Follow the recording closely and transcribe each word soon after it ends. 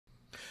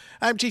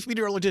I'm Chief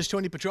Meteorologist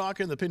Tony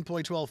Petrarca in the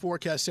Pinpoint 12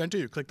 Forecast Center.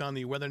 You clicked on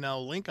the Weather Now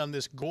link on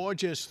this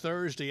gorgeous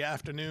Thursday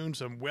afternoon.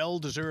 Some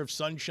well-deserved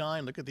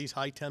sunshine. Look at these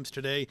high temps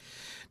today,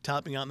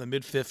 topping out in the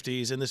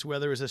mid-50s. And this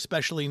weather is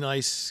especially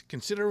nice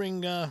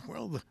considering, the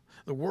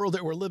world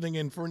that we're living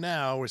in for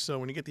now. So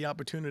when you get the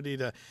opportunity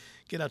to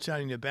get outside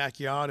in your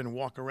backyard and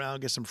walk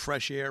around, get some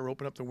fresh air,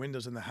 open up the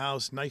windows in the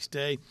house, nice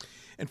day.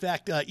 In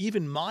fact,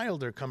 even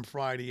milder come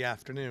Friday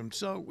afternoon.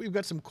 So we've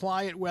got some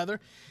quiet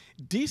weather.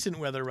 Decent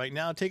weather right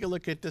now. Take a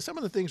look at some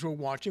of the things we're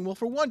watching. Well,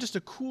 for one, just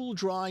a cool,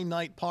 dry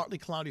night, partly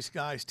cloudy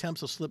skies.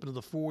 Temps will slip into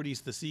the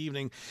 40s this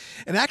evening.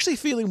 And actually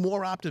feeling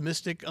more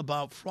optimistic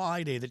about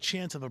Friday. The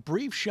chance of a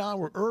brief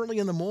shower early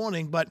in the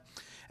morning. But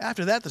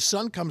after that, the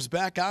sun comes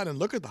back out. And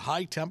look at the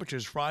high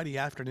temperatures Friday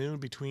afternoon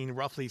between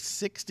roughly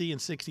 60 and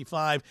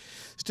 65.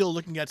 Still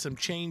looking at some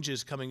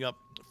changes coming up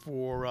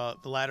for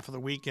the latter for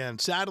the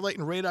weekend. Satellite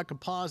and radar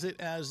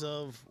composite as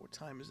of, what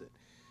time is it?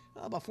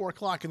 About 4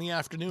 o'clock in the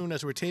afternoon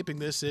as we're taping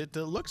this. It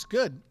looks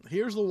good.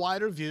 Here's the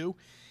wider view,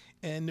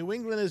 and New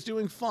England is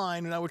doing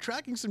fine. Now, we're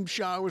tracking some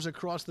showers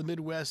across the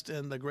Midwest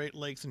and the Great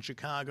Lakes in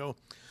Chicago.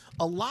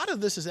 A lot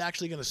of this is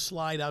actually going to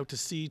slide out to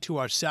sea to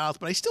our south,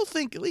 but I still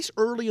think at least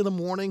early in the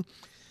morning,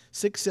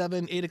 6,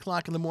 7, 8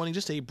 o'clock in the morning,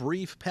 just a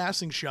brief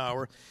passing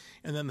shower,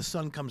 and then the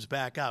sun comes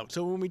back out.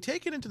 So when we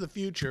take it into the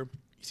future,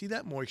 you see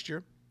that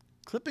moisture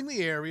clipping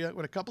the area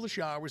with a couple of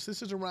showers.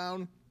 This is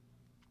around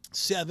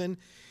 7,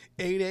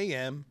 8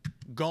 a.m.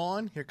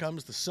 Gone. Here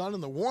comes the sun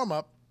and the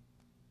warm-up.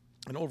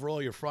 And overall,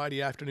 your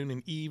Friday afternoon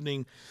and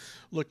evening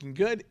looking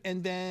good.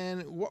 And then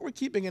what we're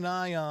keeping an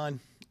eye on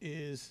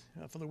is,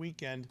 for the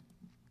weekend,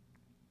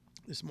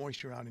 this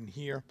moisture out in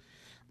here.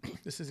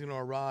 This is going to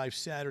arrive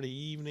Saturday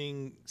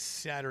evening,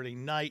 Saturday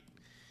night.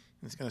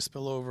 And it's going to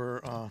spill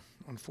over,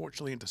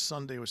 unfortunately, into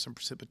Sunday with some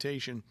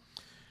precipitation.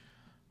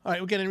 All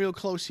right, we're getting real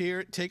close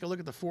here. Take a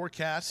look at the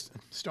forecast.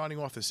 Starting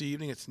off this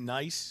evening, it's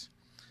nice.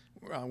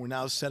 We're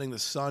now setting the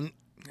sun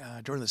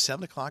during the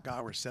 7 o'clock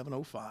hour,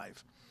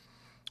 7:05.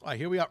 All right,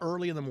 here we are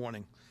early in the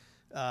morning,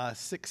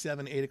 6,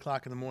 7, 8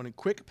 o'clock in the morning.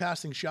 Quick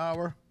passing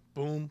shower,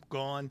 boom,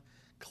 gone.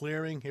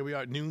 Clearing, here we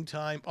are at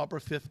noontime, upper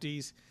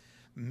 50s.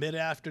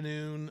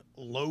 Mid-afternoon,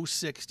 low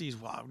 60s.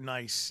 Wow,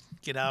 nice.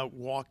 Get out,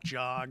 walk,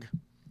 jog.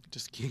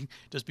 Just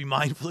be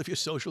mindful of your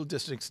social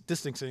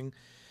distancing.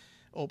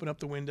 Open up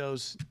the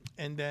windows.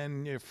 And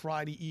then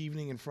Friday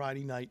evening and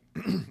Friday night,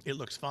 it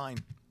looks fine.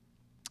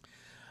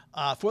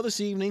 For this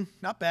evening,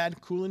 not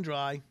bad, cool and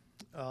dry,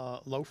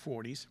 low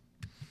 40s.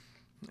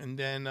 And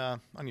then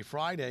on your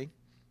Friday,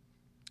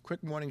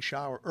 quick morning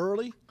shower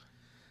early,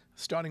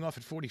 starting off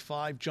at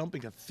 45,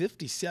 jumping to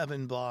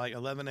 57 by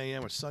 11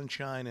 a.m. with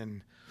sunshine.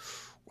 And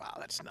wow,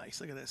 that's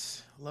nice. Look at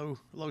this, low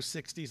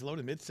 60s, low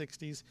to mid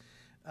 60s.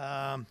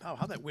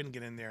 How'd that wind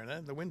get in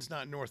there? The wind's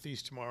not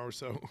northeast tomorrow,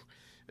 so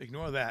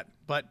ignore that.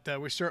 But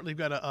we certainly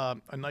got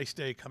a nice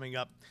day coming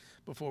up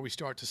before we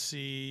start to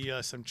see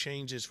some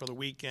changes for the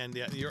weekend.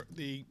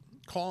 The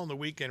call on the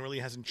weekend really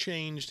hasn't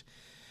changed,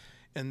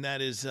 and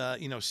that is,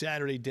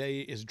 Saturday day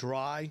is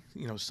dry,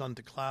 sun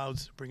to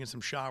clouds, bringing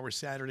some showers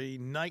Saturday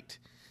night,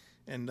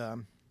 and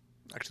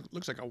actually it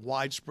looks like a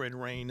widespread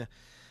rain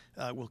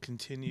will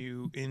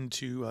continue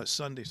into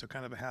Sunday, so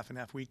kind of a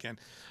half-and-half weekend.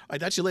 All right,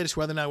 that's your latest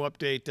Weather Now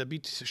update.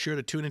 Be sure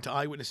to tune into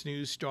Eyewitness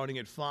News starting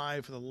at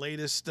 5 for the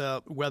latest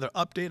weather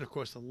update, of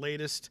course, the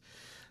latest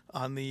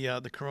on the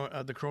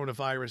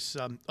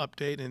coronavirus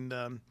update,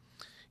 and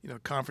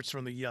conference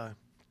from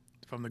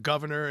the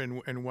governor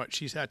and what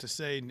she's had to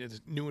say.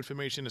 New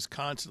information is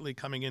constantly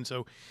coming in,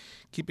 so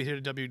keep it here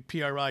to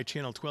WPRI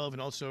Channel 12,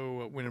 and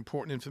also when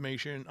important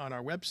information on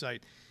our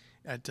website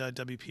at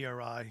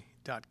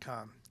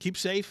WPRI.com. Keep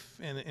safe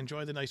and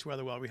enjoy the nice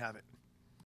weather while we have it.